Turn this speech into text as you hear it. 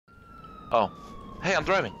Oh. Hey, I'm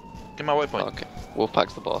driving. Get my waypoint. Okay.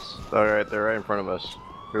 Wolfpack's the boss. Alright, they're right in front of us.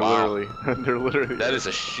 They're Wow. literally, they're literally. That is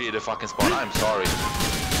a shitty fucking spawn. I'm sorry.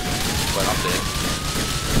 But I'm dead.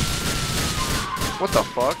 What the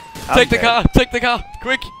fuck? Take the car! Take the car!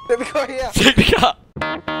 Quick! Take the car, yeah. Take the car!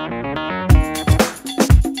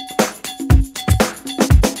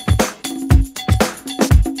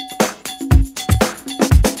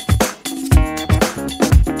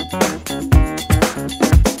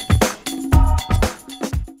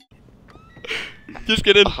 Just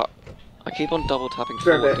get in. I keep on double tapping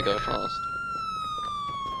Grab forward it. to go fast.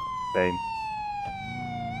 Same.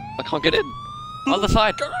 I can't get in. On the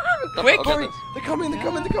side. Quick! I'll get this. They're coming, they're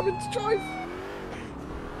coming, they're coming. Let's drive.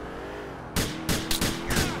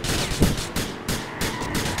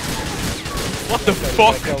 What the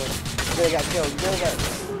fuck? They got killed. They got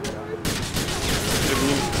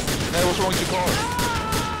Hey, what's wrong with your car?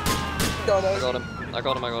 killed. I got him. I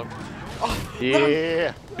got him. I got him.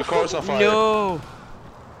 Yeah. Your car's on fire. No!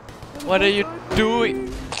 What are you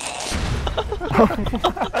doing?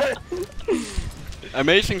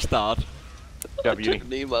 Amazing start. Good job, Uni.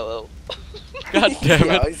 Need my help. God damn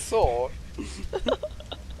Yeah, it. I saw.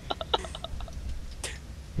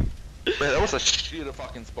 Man, that was a shitty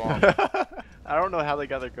fucking spawn. I don't know how they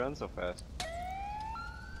got their gun so fast.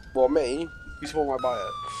 Well, me. You spawned right by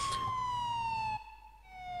it.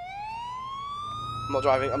 I'm not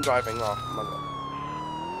driving. I'm driving. Oh my god.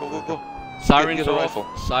 Go, go, go. Sirens Get a off. rifle.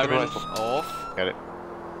 Get a Sirens rifle. off. Got it.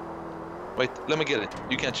 Wait, let me get it.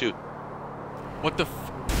 You can't shoot. What the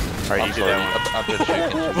f— Alright, I'm you do sorry. that one. I'm pretty sure you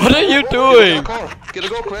can shoot. What are you Get doing? a car. Get a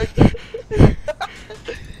go, Craig.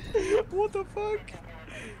 What the fuck?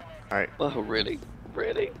 Alright, Oh, really?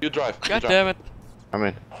 Really? You drive. God damn it. I'm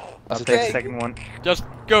in. I'll take Okay. the second one. Just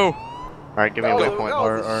go. Alright, give me a waypoint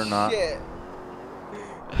or not. Shit.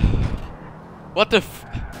 What the f—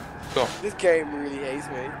 Go. This game really hates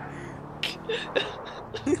me.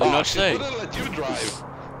 I'm not shit, saying. Why did I let you drive?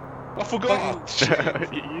 I forgot.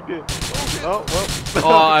 You did. Oh, well.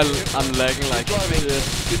 Oh, I'm lagging like Driving. shit.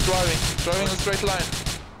 Keep driving. Driving in a straight line.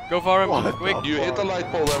 Go for him, What quick. the- You hit the light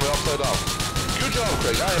pole and we're upside down. Good job,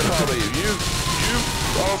 Craig. I am proud of you. You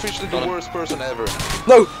are officially the worst person ever.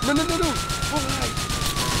 No, no, no, no, no.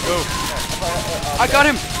 Go. I got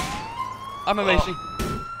him. I'm amazing.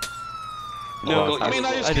 No, I mean,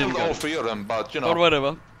 I just I didn't killed get all it. 3 of them, but you know. But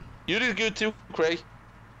whatever. You did good too, Craig.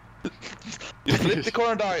 You flipped the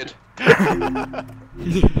car and died.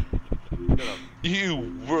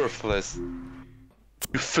 You worthless.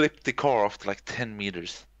 You flipped the car off to like 10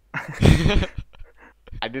 meters.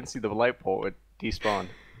 I didn't see the light pole. It despawned.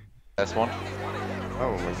 That's one.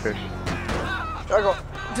 Oh, my fish. I got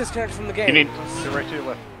disconnected from the game. You need to right to your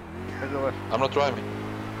left. Right to the left. I'm not driving.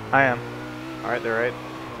 I am. Alright, they're right.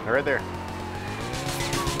 They're right there.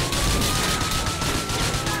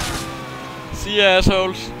 See ya,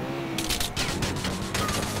 assholes.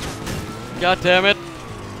 God damn it.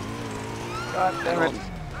 God damn it.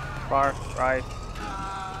 Far right.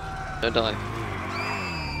 Don't die.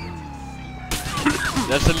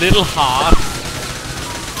 That's a little hard.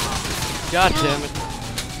 God damn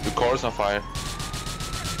it. Your car's on fire.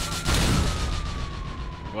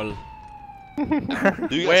 Well,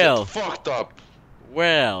 You guys Well. get fucked up.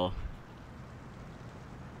 well.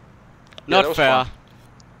 Yeah, that Not was fair. fun.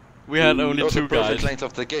 We had That only was the 2 perfect guys. length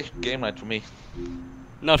of the game night for me.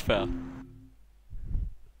 Not fair.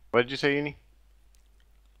 What did you say, Uni?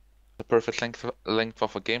 The perfect length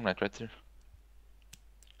of a game night right there.